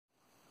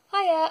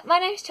Hiya, my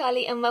name's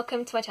Charlie and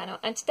welcome to my channel,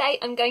 and today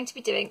I'm going to be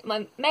doing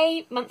my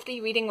May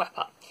monthly reading wrap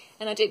up,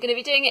 and I'm going to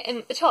be doing it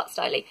in the chart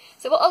style.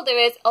 So what I'll do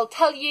is I'll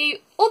tell you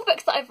all the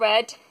books that I've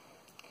read,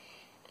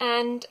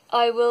 and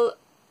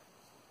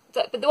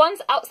but the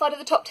ones outside of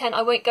the top 10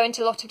 I won't go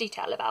into a lot of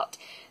detail about,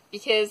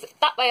 because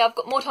that way I've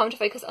got more time to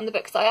focus on the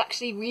books I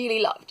actually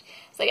really loved.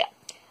 So yeah,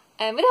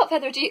 without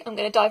further ado, I'm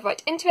going to dive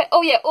right into it.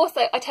 Oh yeah,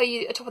 also I tell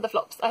you a top of the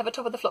flops. I have a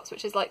top of the flops,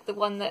 which is like the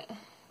one that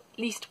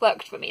least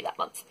worked for me that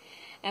month.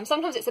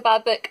 Sometimes it's a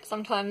bad book,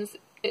 sometimes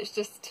it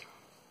just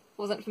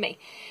wasn't for me.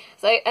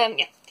 So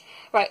yeah,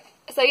 right.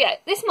 So yeah,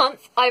 this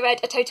month I read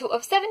a total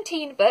of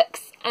 17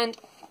 books and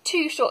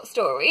 2 short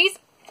stories.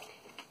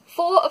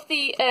 4 of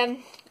the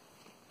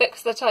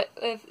books that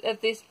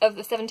of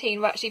the 17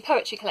 were actually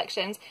poetry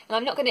collections, and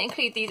I'm not going to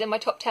include these in my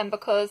top 10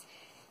 because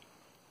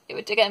it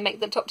would again make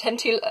the top 10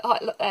 too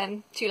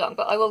long.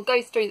 But I will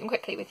go through them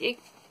quickly with you.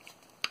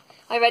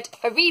 I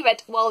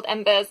reread Wild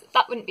Embers.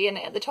 That wouldn't be in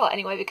the chart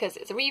anyway because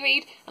it's a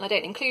reread, and I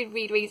don't include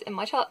rereads in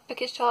my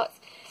bookish charts.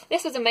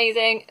 This was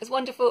amazing. It was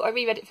wonderful. I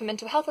reread it for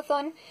Mental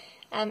Health-a-thon,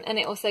 and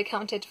it also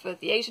counted for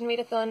the Asian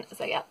Readathon.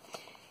 So yeah,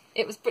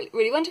 it was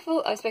really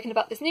wonderful. I've spoken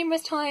about this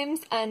numerous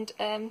times, and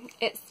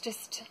it's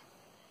just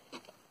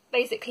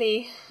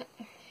basically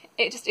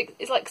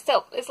it's like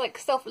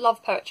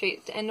self-love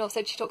poetry, and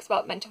also she talks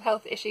about mental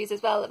health issues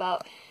as well,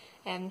 about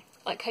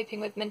like coping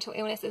with mental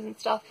illnesses and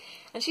stuff.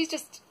 And she's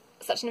just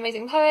such an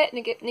amazing poet.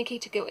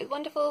 Nikita Gill is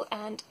wonderful,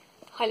 and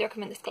highly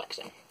recommend this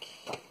collection.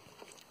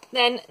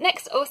 Then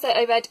next also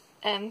I read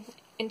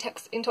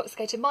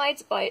Intoxicated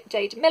Minds by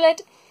Jade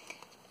Millard.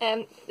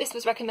 This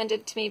was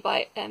recommended to me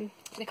by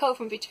Nicole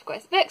from Beautiful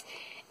Grace Books.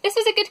 This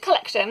was a good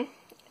collection,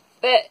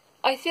 but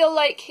I feel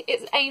like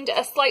it's aimed at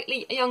a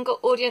slightly younger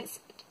audience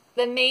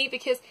than me,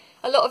 because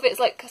a lot of it's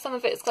like, some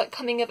of it's like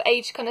coming of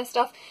age kind of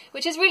stuff,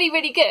 which is really,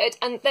 really good,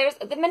 and there's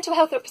the mental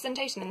health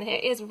representation in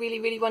here is really,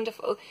 really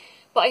wonderful.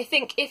 But I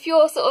think if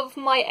you're sort of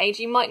my age,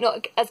 you might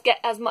not get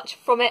as much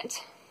from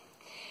it.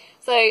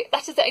 So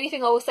that is the only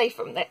thing I will say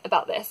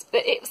about this.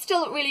 But it was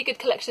still a really good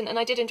collection, and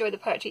I did enjoy the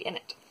poetry in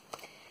it.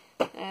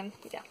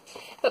 Yeah.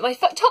 But my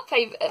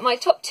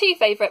top 2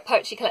 favourite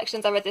poetry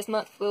collections I read this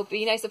month will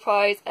be no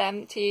surprise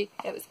to you.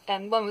 It was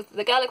one was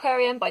The Girl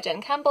Aquarium by Jen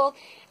Campbell.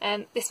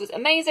 This was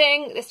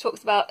amazing. This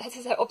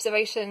is her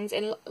observations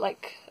in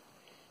like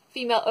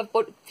female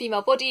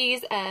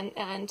bodies,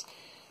 and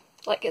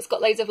like it's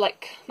got loads of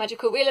like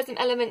magical realism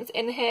elements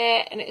in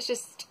here, and it's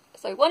just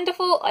so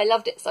wonderful. I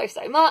loved it so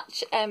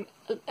much. There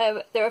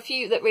are a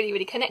few that really,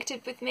 really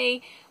connected with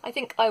me. I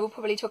think I will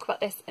probably talk about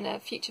this in a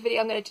future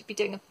video. I'm going to be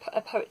doing a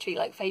poetry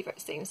like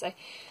favourite soon. So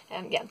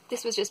yeah,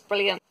 this was just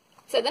brilliant.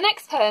 So the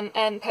next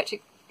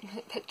poetry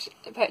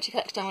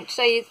collection I want to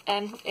show you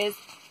is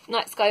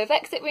Night Sky with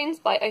Exit Wounds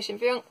by Ocean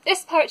Vyuong.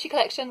 This poetry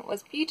collection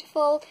was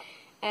beautiful.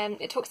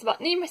 It talks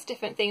about numerous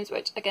different themes,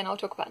 which again I'll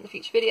talk about in the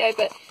future video,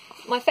 but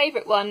my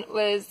favourite one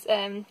was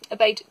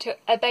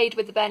Obeyed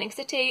with the Burning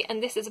City,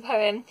 and this is a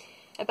poem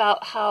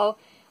about how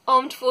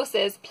armed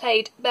forces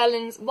played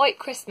Berlin's White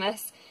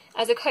Christmas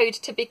as a code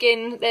to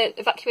begin the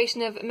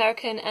evacuation of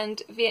American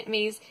and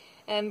Vietnamese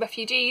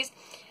refugees,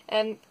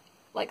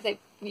 like they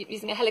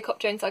using a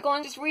helicopter in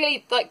Saigon. Just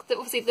really, like,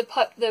 obviously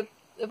the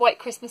White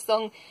Christmas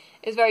song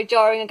is very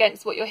jarring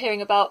against what you're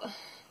hearing about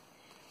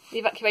the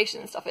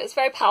evacuation and stuff. It's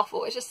very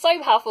powerful. It's just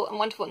so powerful and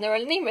wonderful, and there are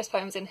numerous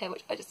poems in here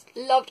which I just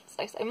loved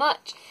so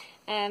much.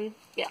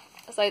 Yeah,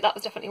 so that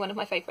was definitely one of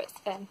my favourites.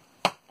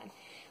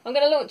 I'm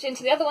going to launch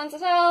into the other ones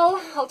as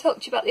well. I'll talk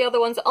to you about the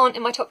other ones that aren't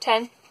in my top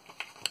 10.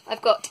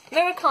 I've got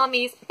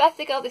Murakami's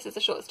Birthday Girl. This is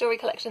a short story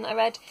collection I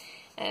read,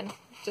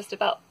 just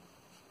about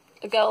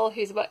a girl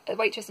who's a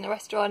waitress in a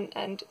restaurant,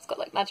 and it's got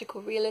like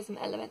magical realism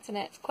elements in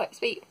it. It's quite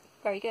sweet,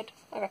 very good.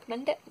 I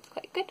recommend it. It's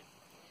quite good.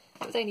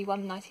 It was only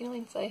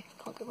 £1.99, so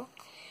can't go wrong.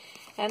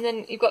 And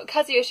then you've got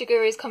Kazuo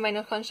Ishiguro's Come Rain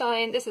or Come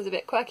Shine. This is a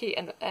bit quirky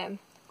and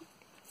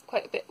it's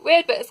quite a bit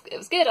weird, but it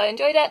was good. I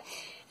enjoyed it.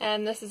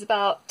 And this is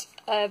about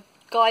a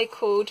guy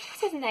called,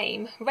 what's his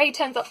name? Ray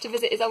turns up to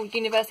visit his old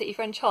university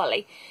friend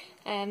Charlie.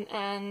 Yeah,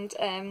 and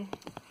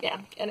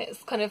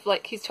it's kind of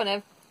like his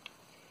friend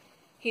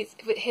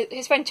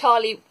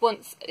Charlie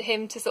wants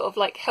him to sort of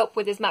like help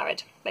with his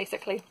marriage,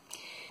 basically.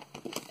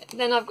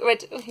 Then I've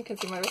read, oh, you can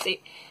see my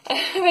receipt.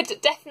 I read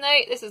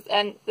Deathnote. This is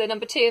the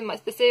number 2 in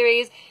the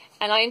series,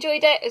 and I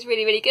enjoyed it. It's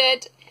really, really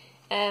good.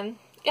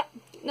 Yeah,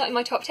 not in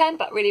my top 10,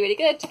 but really, really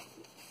good.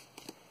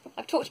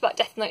 I've talked about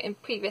Deathnote in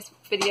previous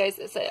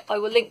videos, so I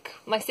will link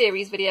my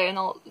series video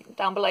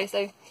down below,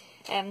 so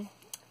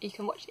you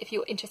can watch if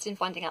you're interested in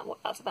finding out what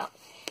that's about.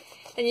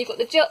 Then you've got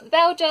The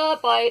Bell Jar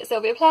by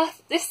Sylvia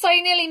Plath. This so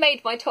nearly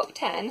made my top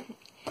 10,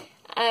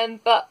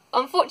 but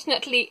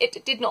unfortunately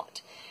it did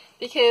not,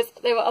 because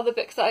there were other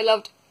books that I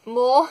loved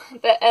more.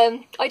 But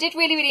I did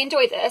really, really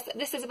enjoy this.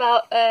 This is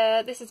about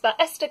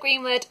Esther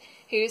Greenwood,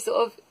 who's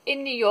sort of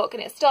in New York,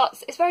 and it's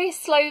very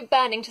slow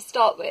burning to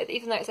start with,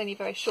 even though it's only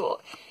very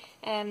short.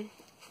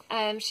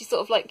 She's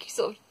sort of like, you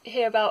sort of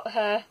hear about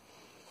her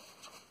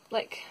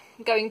like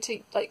going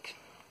to like,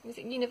 was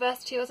it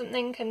university or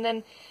something,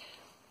 and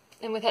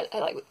with her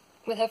like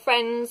with her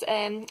friends,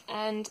 and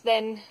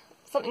then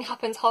something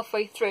happens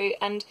halfway through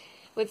and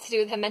to do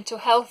with her mental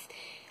health,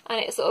 and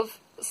it sort of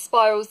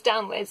spirals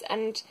downwards.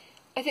 And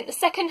I think the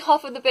second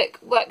half of the book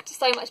worked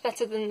so much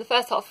better than the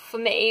first half for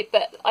me,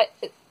 but I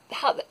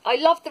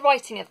loved the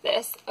writing of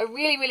this. I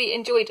really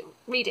enjoyed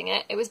reading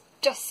it. It was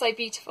just so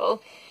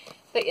beautiful.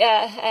 But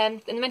yeah,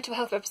 the mental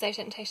health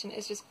representation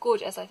is just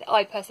gorgeous,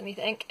 I personally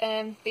think.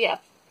 But yeah,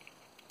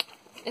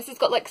 this has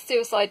got like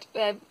suicide,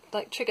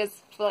 like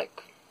triggers for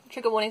like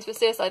trigger warnings for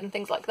suicide and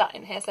things like that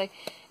in here, so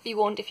be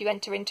warned if you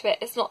enter into it.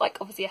 It's not like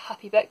obviously a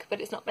happy book,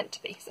 but it's not meant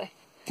to be. So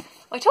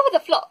my top of the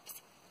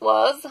flops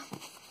was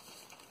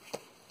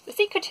The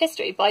Secret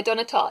History by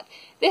Donna.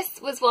 This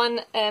was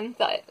one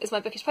that is my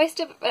bookish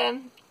poster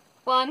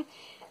one,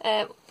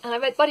 and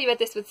Buddy read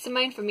this with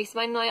Simone from Me,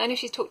 Simone and I know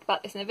she's talked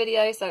about this in a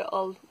video, so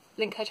I'll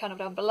link her channel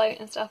down below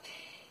and stuff.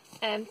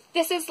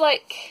 This is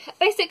like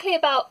basically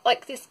about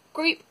like this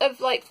group of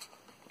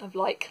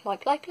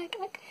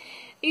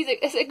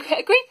it's a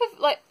group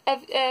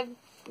of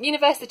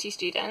university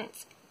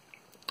students,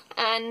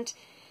 and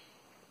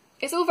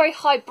it's all very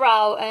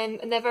highbrow,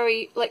 and they're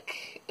very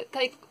like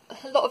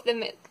a lot of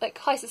them like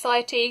high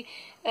society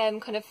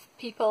kind of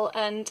people,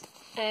 and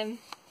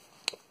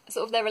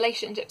sort of their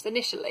relationships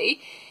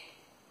initially,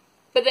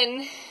 but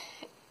then,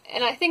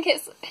 and I think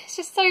it's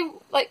just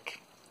so like,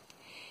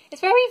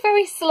 it's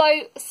very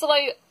slow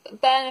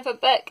burn of a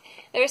book.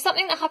 There is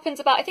something that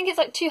happens about, I think it's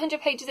like 200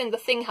 pages in, the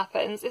thing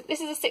happens.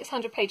 This is a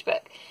 600 page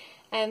book,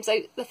 so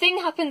the thing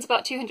happens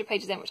about 200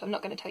 pages in, which I'm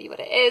not going to tell you what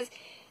it is,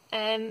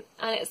 and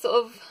it's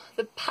sort of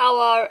the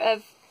power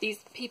of these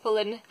people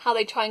and how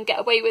they try and get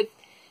away with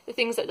the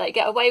things that they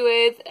get away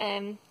with,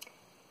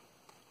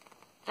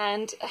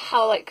 and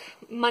how like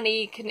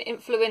money can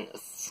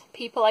influence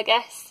people, I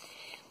guess.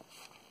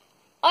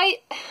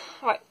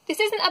 Right, this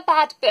isn't a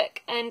bad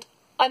book, and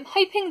I'm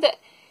hoping that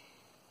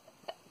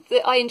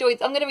I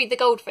enjoyed. I'm going to read The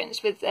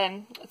Goldfinch with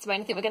Simone. I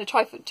think we're going to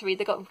try to read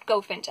The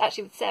Goldfinch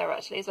actually with Sarah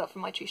as well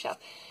from My True Shelf.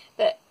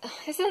 But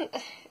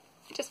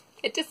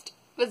it just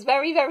was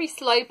very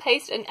slow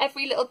paced, and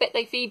every little bit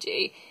they feed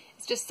you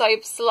is just so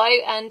slow,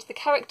 and the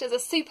characters are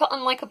super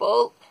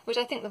unlikable, which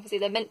I think obviously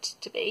they're meant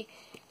to be.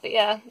 But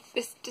yeah,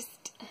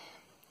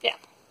 yeah,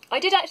 I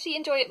did actually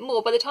enjoy it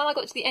more. By the time I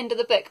got to the end of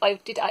the book, I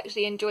did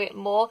actually enjoy it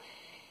more.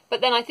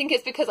 But then I think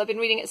it's because I've been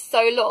reading it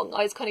so long,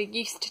 I was kind of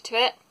used to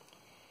it.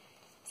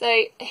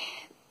 So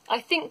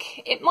I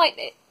think it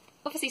might,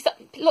 obviously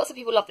lots of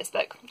people love this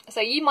book,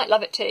 so you might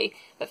love it too.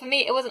 But for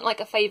me, it wasn't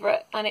like a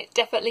favourite, and it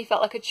definitely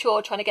felt like a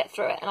chore trying to get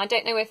through it. And I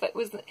don't know if it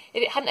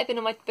hadn't have been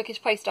on my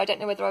bookish poster, I don't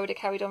know whether I would have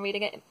carried on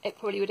reading it. It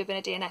probably would have been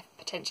a DNF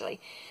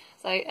potentially.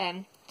 So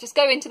just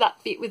go into that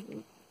with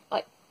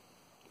like,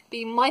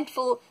 be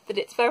mindful that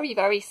it's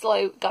very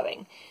slow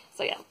going.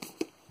 So yeah,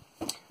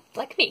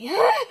 like me.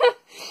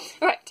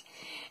 Right,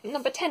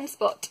 number 10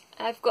 spot,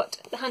 I've got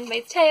The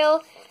Handmaid's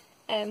Tale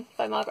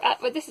by Margaret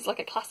Atwood. This is like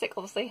a classic,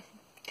 obviously.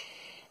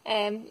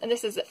 And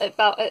this is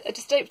about a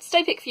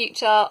dystopic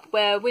future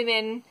where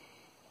women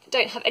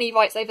don't have any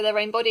rights over their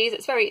own bodies.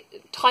 It's very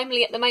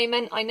timely at the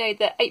moment. I know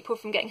that April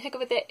from Getting Hooked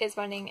With It is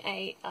running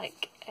a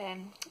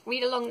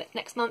read along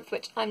next month,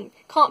 which I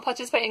can't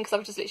participate in because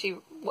I've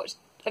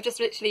just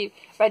literally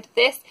read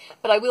this,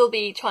 but I will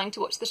be trying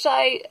to watch the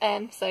show,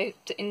 so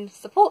in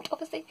support,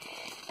 obviously.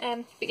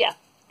 But yeah,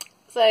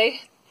 so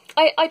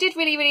I did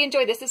really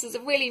enjoy this. This is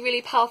a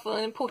really powerful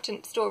and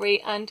important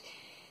story, and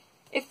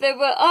if there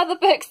were other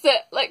books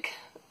that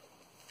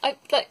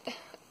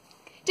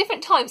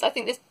different times, I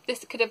think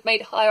this could have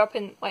made higher up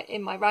in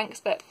my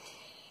ranks. But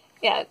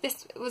yeah,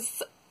 this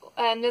was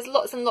there's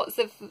lots and lots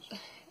of.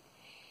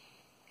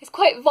 It's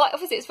quite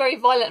obviously it's very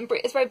violent and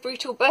it's a very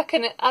brutal book,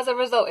 and as a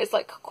result, it's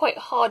like quite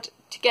hard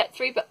to get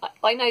through. But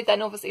I know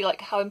then obviously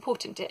like how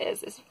important it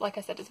is. It's like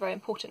I said, it's a very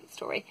important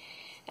story,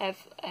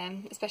 of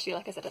especially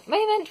like I said at the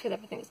moment with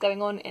everything that's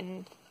going on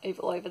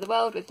all over the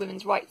world, with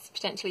women's rights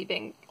potentially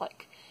being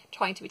like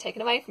trying to be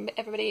taken away from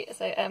everybody.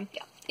 So yeah,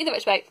 either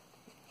which way,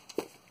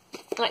 and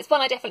it's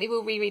one I definitely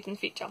will reread in the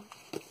future.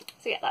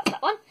 So yeah, that's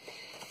that one.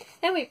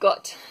 Then we've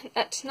got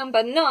at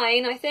number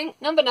 9, I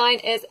think. Number 9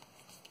 is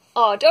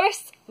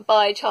Doris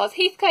by Charles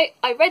Heathcote.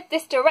 I read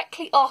this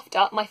directly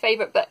after my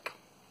favourite book.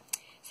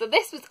 So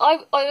this was, I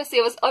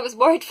was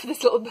worried for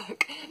this little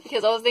book,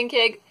 because I was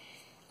thinking,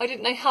 I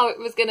didn't know how it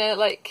was gonna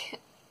like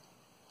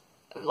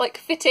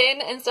fit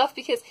in and stuff,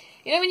 because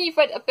you know when you've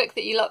read a book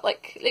that you love,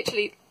 like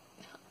literally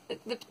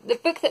the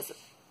book that's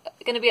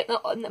gonna be at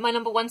my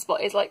number 1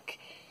 spot is like,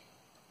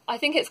 I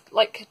think it's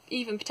like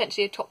even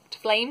potentially a top to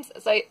flames.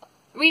 So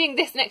reading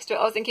this next to it,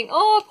 I was thinking,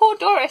 oh, poor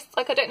Doris,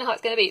 like I don't know how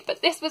it's going to be.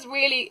 But this was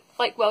really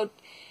like well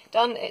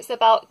done. It's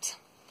about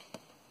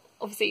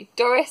obviously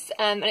Doris,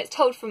 and it's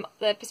told from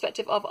the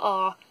perspective of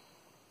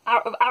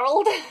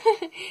Harold,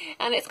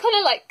 and it's kind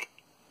of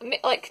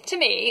like to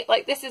me,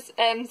 like this is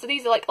so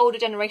these are like older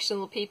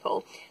generational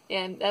people,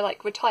 they're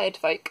like retired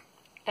folk,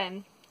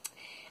 and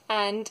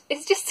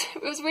it's just,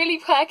 it was really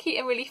quirky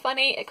and really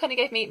funny. It kind of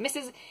gave me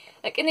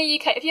like in the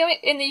UK, if you're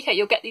in the UK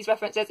you'll get these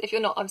references, if you're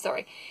not, I'm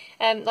sorry.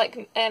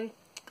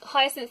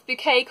 Hyacinth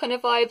Bouquet kind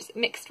of vibes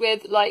mixed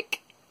with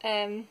like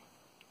oh,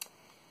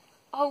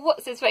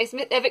 what's his face,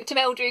 Victor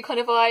Meldrew kind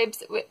of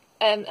vibes, with,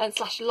 and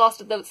slash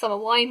Last of the Summer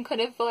Wine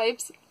kind of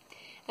vibes.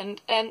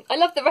 And I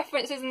love the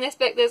references in this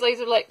book. There's loads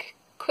of like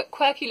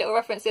quirky little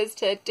references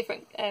to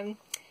different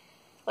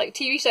like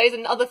TV shows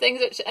and other things,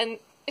 which, and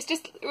it's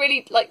just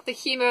really, like, the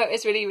humour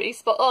is really, really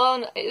spot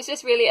on. It was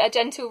just really a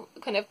gentle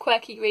kind of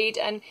quirky read,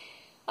 and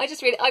I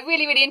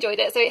really enjoyed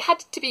it. So it had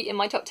to be in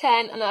my top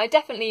 10, and I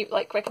definitely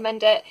like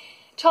recommend it.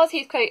 Charles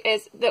Heathcote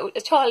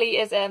Charlie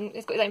has got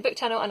his own book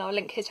channel, and I'll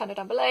link his channel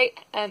down below.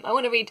 I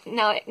want to read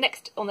now,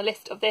 next on the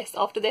list of this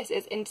after this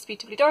is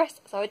Indisputably Doris,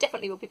 so I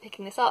definitely will be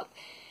picking this up,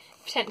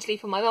 potentially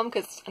for my mum,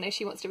 because I know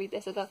she wants to read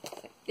this as well.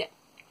 So yeah,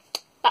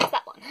 that's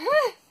that one.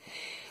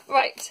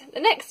 Right, the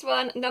next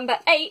one, number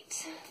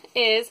 8,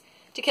 is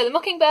To Kill a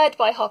Mockingbird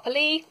by Harper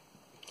Lee.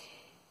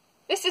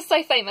 This is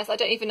so famous, I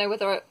don't even know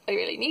whether I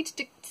really need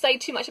to say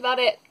too much about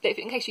it, but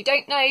in case you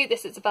don't know,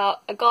 this is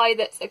about a guy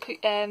that's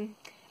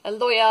a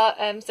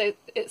lawyer, so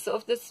it's sort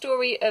of the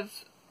story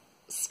of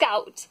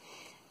Scout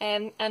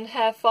and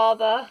her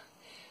father,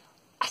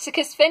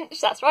 Atticus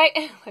Finch, that's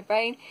right, my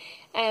brain,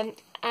 and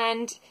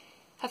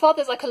her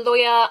father's like a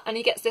lawyer, and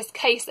he gets this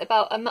case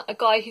about a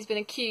guy who's been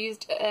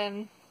accused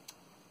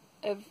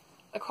of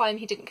a crime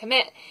he didn't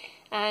commit,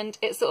 and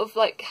it's sort of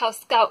like how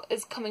Scout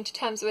is coming to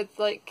terms with,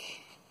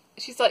 like,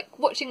 she's like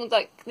watching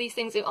like these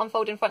things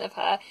unfold in front of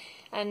her,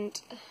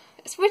 and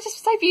it's really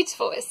just so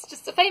beautiful. It's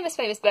just a famous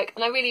book,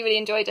 and I really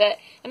enjoyed it.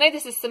 I know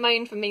this is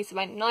Simone from Me,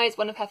 Simone and I. It's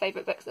one of her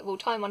favourite books of all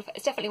time.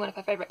 It's definitely one of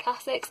her favourite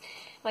classics,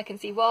 and I can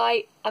see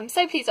why. I'm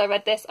so pleased I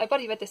read this. I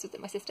bloody read this with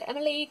my sister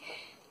Emily,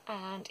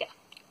 and yeah,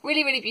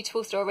 really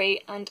beautiful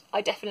story, and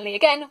I definitely,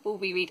 again, will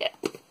reread it.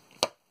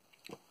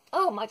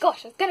 Oh my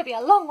gosh, it's going to be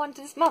a long one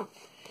this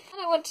month.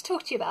 What I want to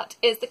talk to you about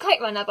is The Kite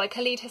Runner by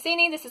Khaled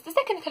Hosseni. This is the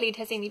second Khaled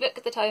Hosseni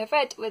book that I have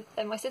read with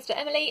my sister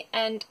Emily,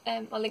 and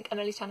I'll link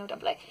Emily's channel down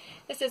below.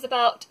 This is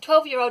about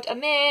 12-year-old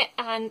Amir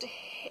and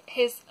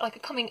his, like,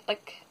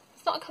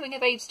 it's not a coming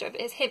of age story, but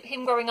it's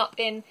him growing up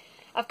in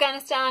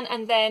Afghanistan,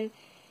 and then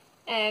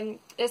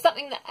there's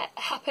something that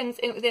happens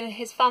within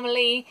his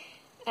family,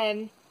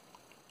 and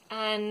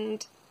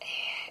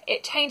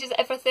it changes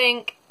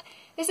everything.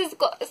 This has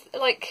got,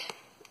 like,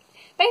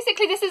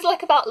 basically this is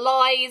like about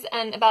lies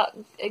and about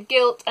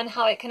guilt and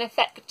how it can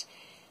affect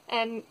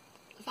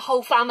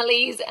whole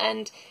families,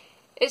 and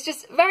it's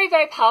just very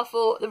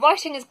powerful. The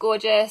writing is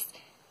gorgeous.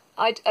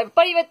 I've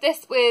already read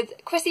this with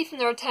Chrissy from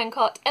The Return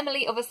Cart,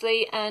 Emily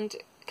obviously, and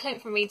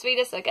Clint from Reads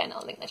Reader, so again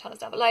I'll link their channels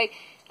down below,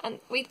 and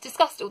we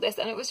discussed all this,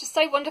 and it was just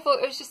so wonderful.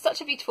 It was just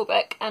such a beautiful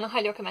book, and I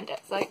highly recommend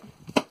it. So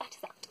that is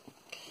that.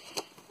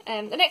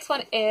 The next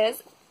one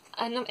is,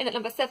 in at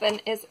number 7,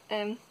 is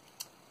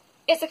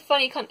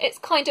it's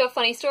kind of a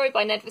funny story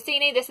by Ned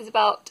Vizzini. This is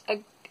about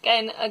a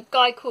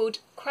guy called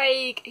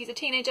Craig. He's a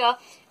teenager.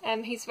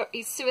 He's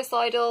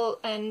suicidal,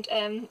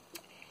 and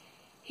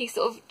he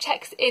sort of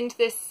checks into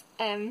this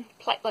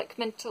like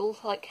mental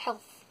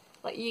health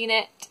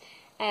unit,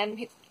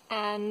 and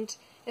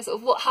it's sort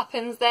of what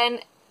happens then.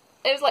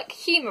 There's like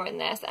humour in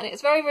this, and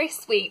it's very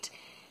sweet,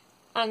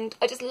 and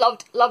I just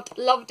loved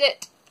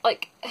it.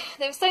 Like,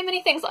 there were so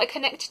many things that I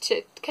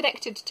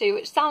connected to,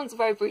 which sounds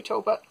very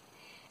brutal, but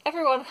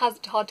everyone has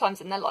hard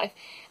times in their life,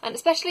 and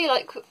especially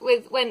like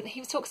when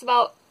he talks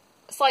about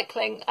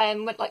cycling,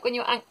 when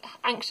you're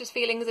anxious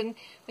feelings and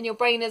when your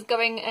brain is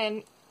going,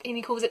 and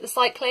he calls it the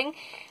cycling,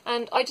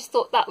 and I just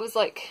thought that was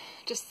like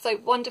just so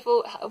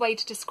wonderful a way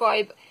to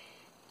describe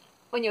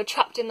when you're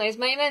trapped in those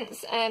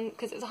moments,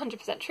 because it's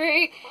 100%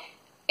 true.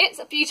 It's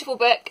a beautiful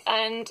book,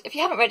 and if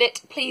you haven't read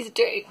it, please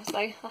do. So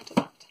that is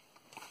that.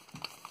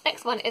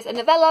 Next one is a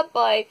novella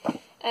by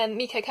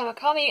Miko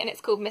Murakami, and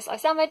it's called Miss I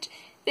Sandwich.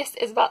 This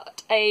is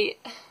about a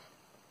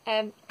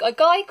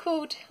guy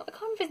called, I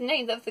can't remember his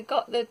name,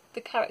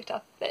 the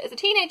character, but it's a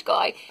teenage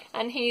guy,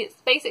 and he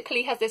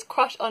basically has this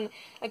crush on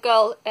a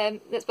girl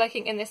that's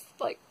working in this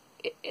I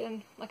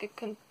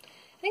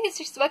think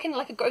she's working in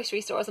like a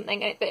grocery store or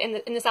something, but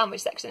in the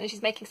sandwich section, and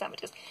she's making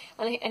sandwiches,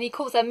 and he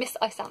calls her Miss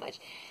I Sandwich,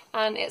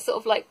 and it's sort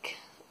of like,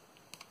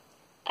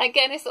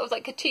 again, it's sort of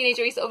like a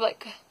teenagery sort of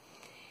like,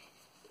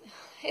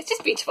 it's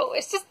just beautiful.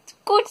 It's just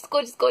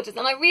gorgeous,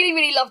 and I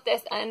really loved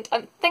this, and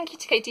thank you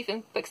to Katie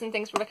from Books and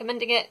Things for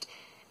recommending it.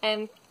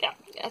 Yeah,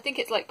 I think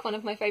it's like one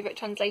of my favourite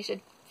translated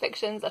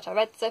fictions that I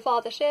read so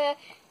far this year.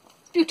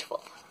 It's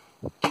beautiful.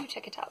 Do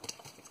check it out.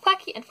 It's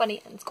quirky and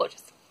funny, and it's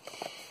gorgeous.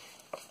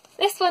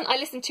 This one I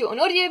listened to on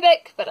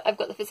audiobook, but I've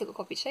got the physical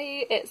copy to show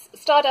you. It's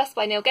Stardust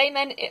by Neil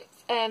Gaiman.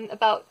 It's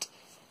about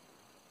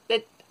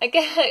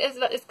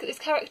this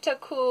character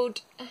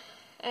called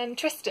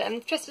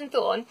Tristan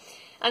Thorne,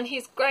 and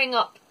he's growing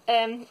up.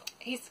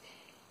 He's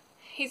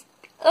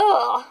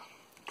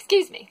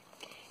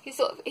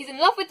in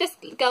love with this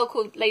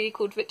lady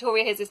called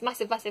Victoria. He has this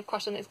massive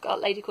crush on this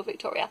lady called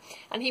Victoria,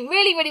 and he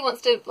really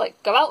wants to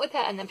like go out with her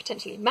and then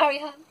potentially marry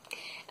her.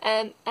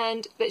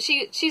 But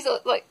she's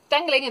like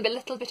dangling him a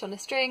little bit on a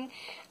string,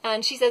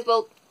 and she says,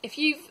 well, if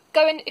you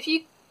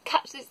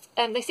catch this,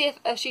 they see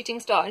a shooting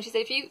star, and she said,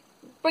 if you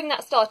bring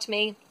that star to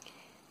me,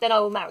 then I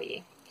will marry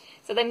you.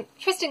 So then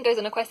Tristan goes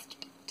on a quest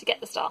to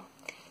get the star,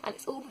 and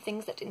it's all the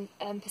things that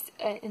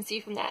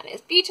ensue from there. And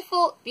it's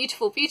beautiful,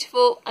 beautiful,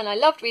 beautiful, and I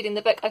loved reading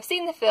the book. I've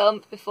seen the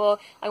film before.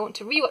 I want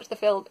to rewatch the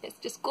film. It's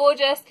just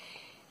gorgeous.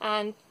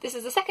 And this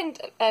is the second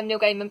Neil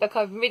Gaiman book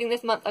I've been reading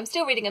this month. I'm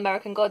still reading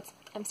American Gods.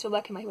 I'm still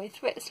working my way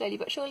through it slowly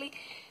but surely.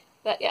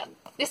 But yeah,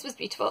 this was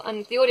beautiful,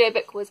 and the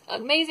audiobook was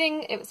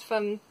amazing. It was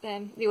from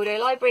the audio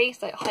library,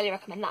 so I highly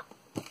recommend that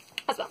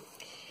as well.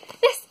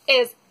 This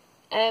is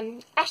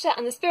Asha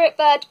and the Spirit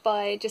Bird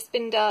by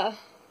Jasbinder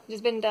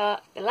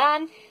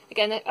Bilan.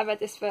 Again, I read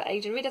this for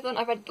Asian Readathon.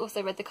 I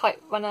also read The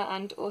Kite Runner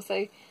and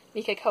also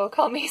Miko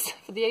Kawakami's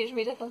for the Asian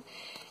Readathon.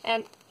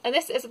 And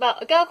this is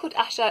about a girl called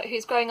Asha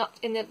who's growing up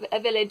in a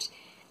village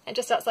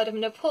just outside of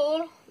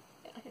Nepal.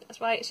 I think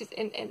that's right. She's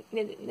in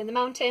the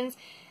mountains,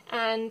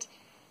 and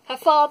her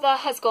father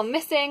has gone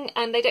missing,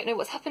 and they don't know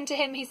what's happened to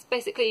him. He's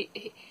basically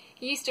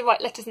he used to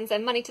write letters and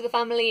send money to the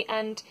family,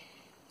 and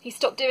he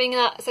stopped doing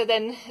that. So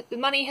then the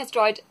money has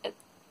dried.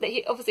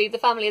 Obviously the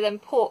family are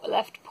then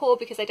left poor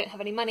because they don't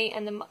have any money,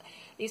 and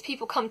these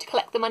people come to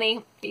collect the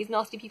money. These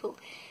nasty people,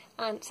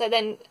 and so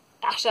then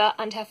Asha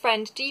and her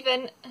friend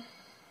Jeevan, I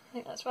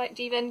think that's right,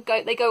 Jeevan,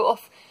 go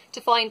off to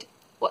find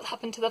what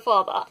happened to the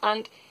father,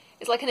 and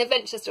it's like an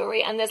adventure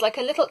story, and there's like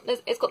a little,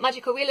 it's got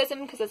magical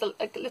realism because there's a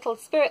little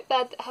spirit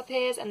bird that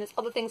appears, and there's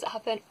other things that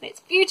happen, and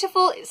it's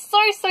beautiful. It's so,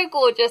 so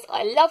gorgeous.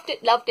 I loved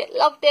it, loved it,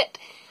 loved it,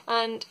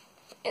 and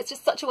it's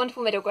just such a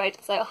wonderful middle grade,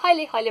 so I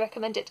highly, highly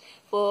recommend it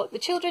for the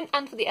children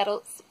and for the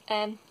adults.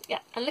 Yeah,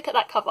 and look at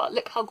that cover.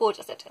 Look how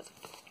gorgeous it is.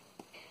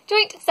 So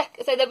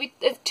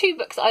there's two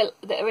books that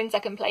are in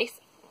second place,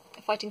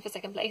 fighting for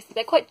second place.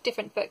 They're quite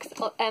different books.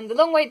 The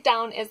Long Way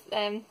Down is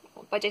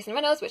by Jason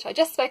Reynolds, which I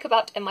just spoke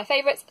about in my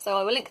favourites, so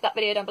I will link that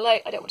video down below.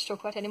 I don't want to talk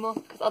about it anymore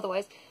because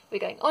otherwise we're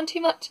going on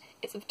too much.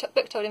 It's a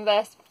book told in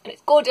verse, and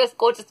it's gorgeous,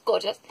 gorgeous,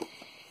 gorgeous.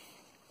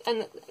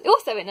 And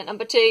also in at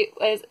number 2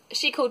 is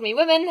She Called Me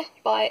Women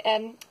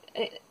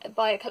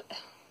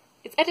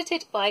it's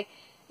edited by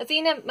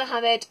Azina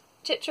Mohammed,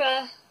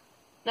 Chitra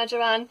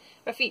Najaran,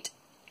 Rafit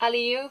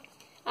Aliyu,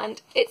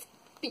 and it's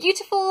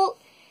beautiful.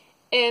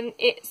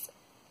 It's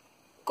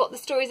got the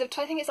stories of,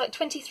 I think it's like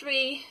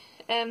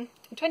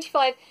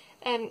 25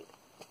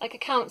 like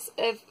accounts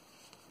of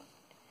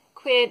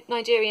queer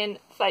Nigerian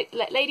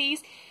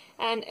ladies,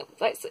 and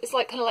it's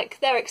like kind of like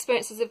their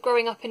experiences of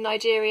growing up in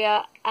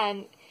Nigeria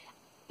and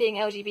being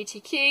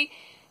LGBTQ.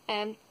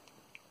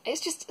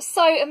 It's just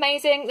so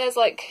amazing. There's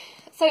like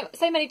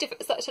so many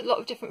different, such a lot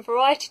of different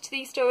variety to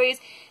these stories.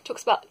 It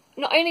talks about,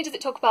 not only does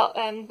it talk about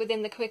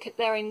within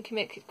their own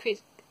queer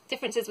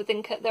differences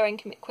within their own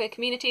queer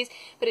communities,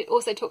 but it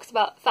also talks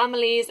about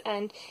families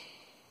and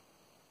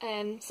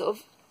sort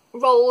of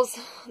roles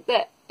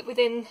that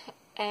within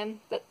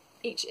that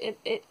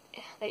they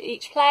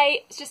each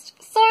play. It's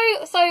just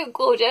so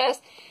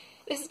gorgeous.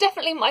 This is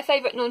definitely my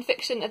favourite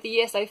non-fiction of the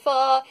year so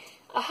far.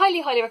 I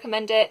highly, highly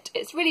recommend it.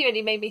 It's really,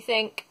 really made me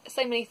think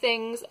so many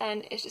things,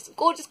 and it's just a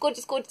gorgeous,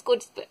 gorgeous, gorgeous,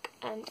 gorgeous book.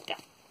 And yeah,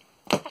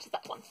 that is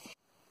that one.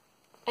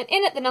 And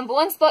in at the number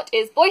 1 spot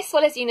is Boy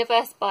Swallows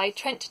Universe by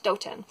Trent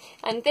Dalton.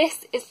 And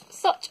this is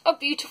such a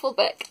beautiful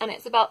book, and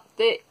it's about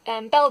the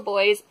Bell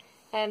Boys,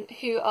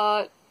 who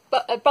are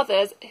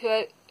brothers,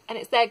 and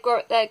it's their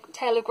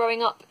tale of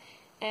growing up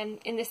in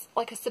this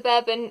like a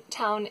suburban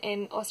town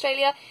in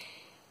Australia.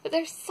 But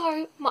there's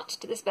so much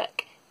to this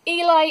book.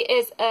 Eli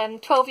is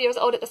 12 years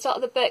old at the start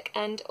of the book,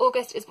 and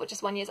August is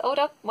just 1 year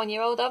older,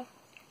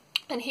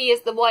 and he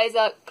is the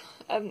wiser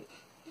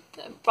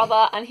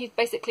brother, and he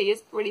basically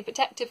is really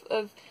protective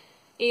of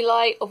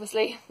Eli,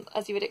 obviously,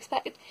 as you would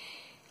expect.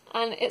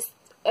 And it's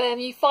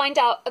you find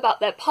out about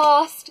their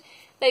past.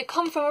 They've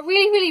come from a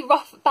really, really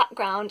rough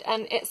background,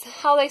 and it's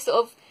how they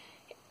sort of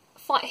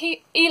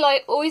fight. Eli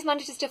always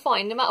manages to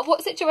find, no matter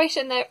what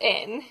situation they're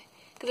in,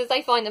 because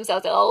they find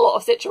themselves in a lot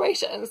of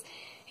situations,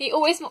 he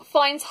always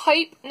finds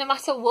hope no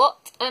matter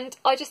what, and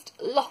I just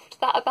loved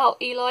that about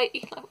Eli.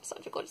 Eli was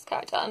such a gorgeous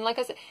character, and like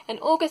I said, and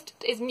August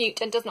is mute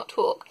and does not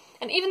talk.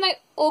 And even though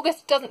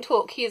August doesn't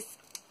talk, he is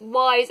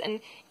wise, and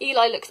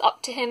Eli looks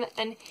up to him,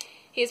 and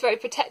he is very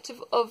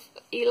protective of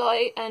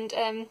Eli. And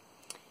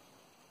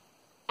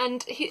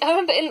I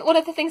remember in one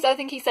of the things I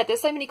think he said,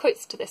 there's so many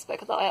quotes to this book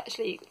that I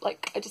actually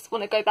like. I just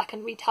want to go back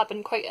and re-tab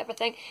and quote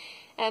everything,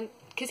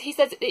 because he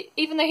says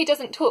even though he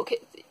doesn't talk,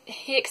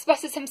 he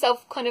expresses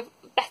himself kind of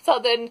better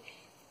than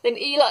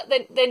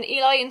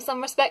Eli in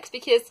some respects,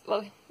 because,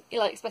 well,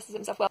 Eli expresses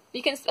himself well.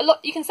 You can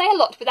say a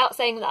lot without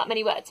saying that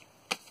many words,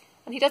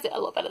 and he does it a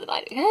lot better than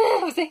I do.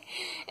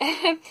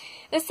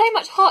 There's so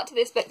much heart to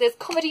this book. There's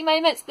comedy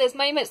moments, there's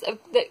moments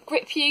that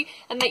grip you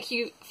and make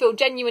you feel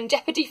genuine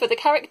jeopardy for the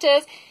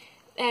characters.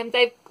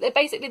 They're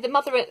basically, the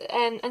mother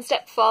and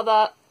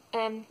stepfather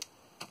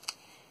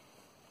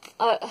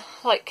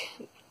like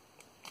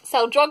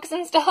sell drugs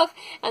and stuff,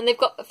 and they've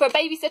got, for a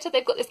babysitter,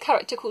 they've got this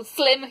character called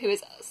Slim, who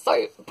is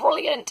so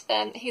brilliant,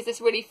 and he's this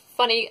really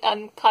funny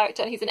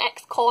character, and he's an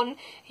ex-con.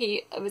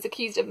 He was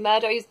accused of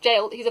murder, he's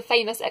jailed, he's a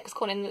famous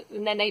ex-con in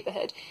their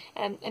neighbourhood,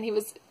 and he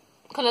was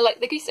kind of like,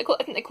 I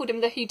think they called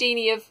him the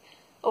Houdini of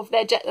of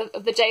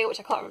the jail, which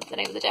I can't remember the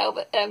name of the jail,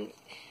 but and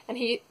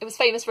it was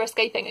famous for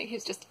escaping. He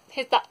was just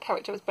that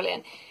character was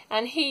brilliant,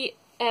 and he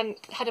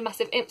had a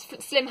massive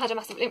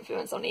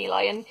influence on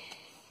Eli,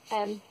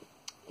 and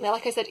now,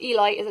 like I said,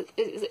 Eli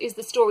is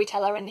the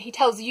storyteller, and he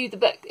tells you the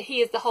book.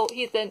 He is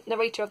the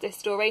narrator of this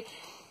story.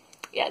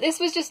 Yeah, this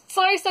was just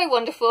so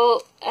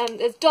wonderful.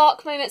 There's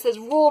dark moments, there's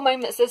raw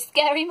moments, there's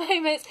scary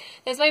moments,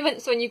 there's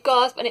moments when you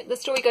gasp and the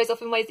story goes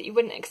off in ways that you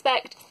wouldn't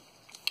expect.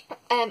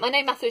 I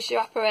know Matthew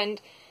Sharappa and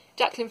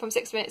Jacqueline from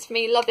 6 Minutes For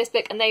Me love this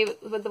book, and they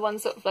were the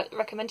ones sort of like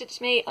recommended it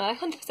to me, and I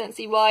 100%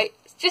 see why.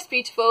 It's just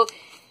beautiful.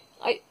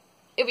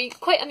 It'd be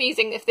quite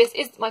amusing if this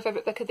is my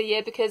favourite book of the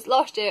year, because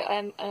last year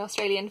an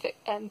Australian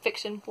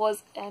fiction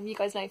was, you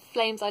guys know,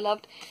 Flames, I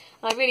loved,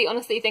 and I really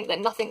honestly think that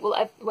nothing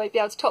won't be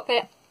able to top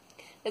it.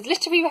 There's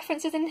literary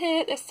references in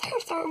here, there's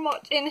so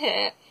much in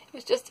here. It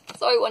was just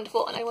so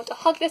wonderful, and I want to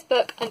hug this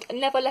book and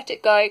never let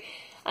it go.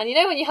 And you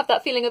know when you have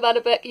that feeling about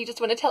a book, you just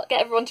want to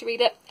get everyone to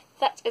read it?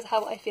 That is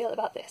how I feel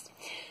about this.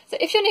 So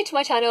if you're new to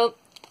my channel,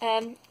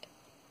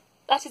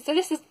 this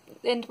is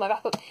the end of my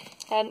wrap up.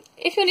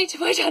 If you're new to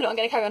my channel, I'm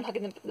going to carry on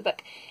hugging the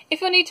book.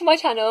 If you're new to my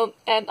channel,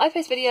 I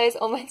post videos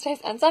on Wednesdays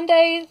and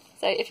Sundays,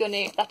 so if you're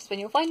new, that is when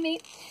you'll find me.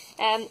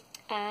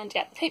 And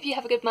yeah, hope you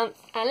have a good month,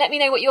 and let me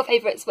know what your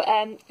favourites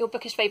were, your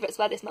bookish favourites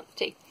were this month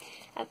too.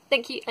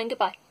 Thank you and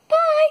goodbye.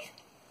 Bye!